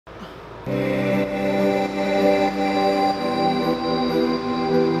What's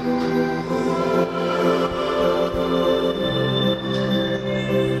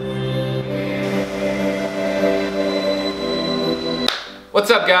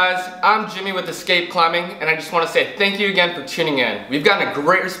up guys, I'm Jimmy with Escape Climbing, and I just want to say thank you again for tuning in. We've gotten a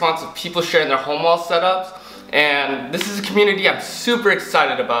great response of people sharing their home wall setups, and this is a community I'm super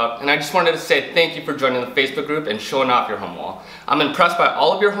excited about, and I just wanted to say thank you for joining the Facebook group and showing off your home wall. I'm impressed by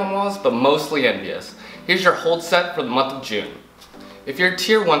all of your home walls, but mostly envious. Here's your hold set for the month of June. If you're a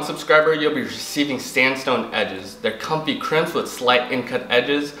Tier 1 subscriber, you'll be receiving sandstone edges. They're comfy crimps with slight in-cut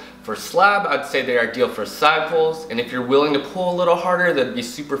edges. For slab, I'd say they are ideal for side pulls, and if you're willing to pull a little harder, that'd be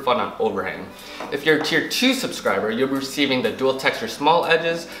super fun on overhang. If you're a Tier 2 subscriber, you'll be receiving the dual texture small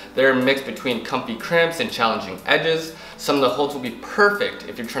edges. They're a mix between comfy crimps and challenging edges. Some of the holds will be perfect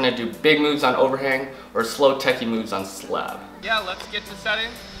if you're trying to do big moves on overhang or slow techie moves on slab. Yeah, let's get to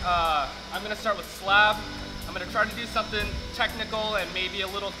setting. I'm gonna start with slab. I'm gonna try to do something technical and maybe a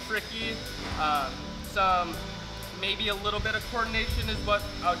little tricky. Maybe a little bit of coordination is what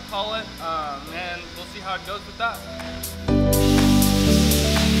I would call it, and we'll see how it goes with that.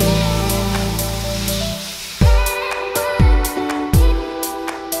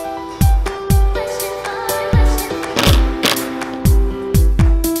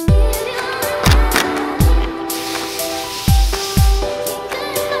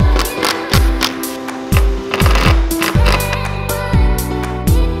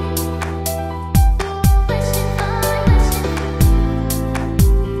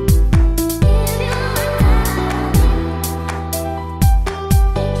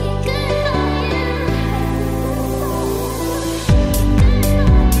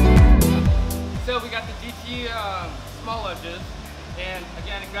 Small edges, and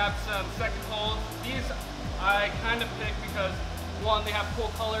again, I grabbed some second holds. These I kind of picked because one, they have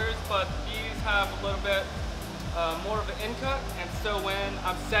cool colors, but these have a little bit more of an in cut, and so when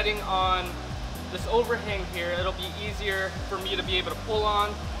I'm setting on this overhang here, it'll be easier for me to be able to pull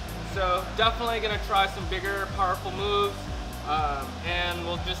on. So definitely gonna try some bigger, powerful moves, and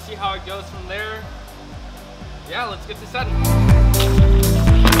we'll just see how it goes from there. Yeah, let's get to setting.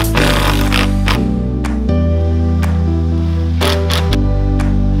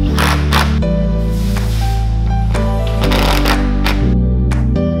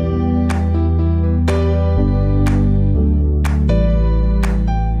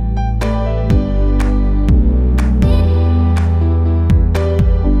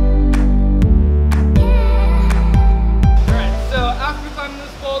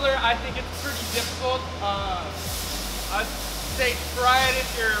 I think it's pretty difficult. I'd say try it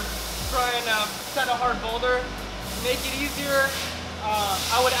if you're trying to set a hard boulder. To make it easier,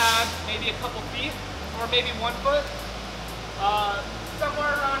 I would add maybe a couple feet or maybe 1 foot,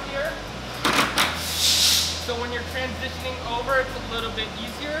 somewhere around here. So when you're transitioning over, it's a little bit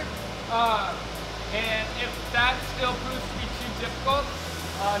easier. And if that still proves to be too difficult,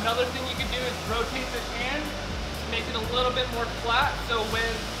 another thing you can do is rotate the hand to make it a little bit more flat. So when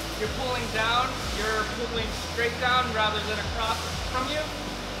you're pulling down, you're pulling straight down rather than across from you.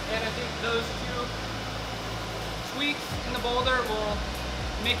 And I think those two tweaks in the boulder will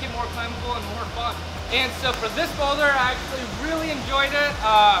make it more climbable and more fun. And so for this boulder, I actually really enjoyed it.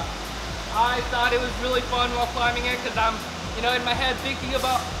 I thought it was really fun while climbing it because I'm, in my head thinking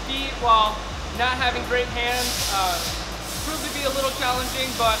about feet while not having great hands. Proved to be a little challenging,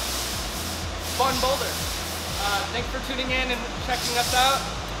 but fun boulder. Thanks for tuning in and checking us out.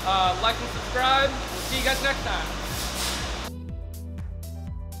 Like and subscribe. We'll see you guys next time.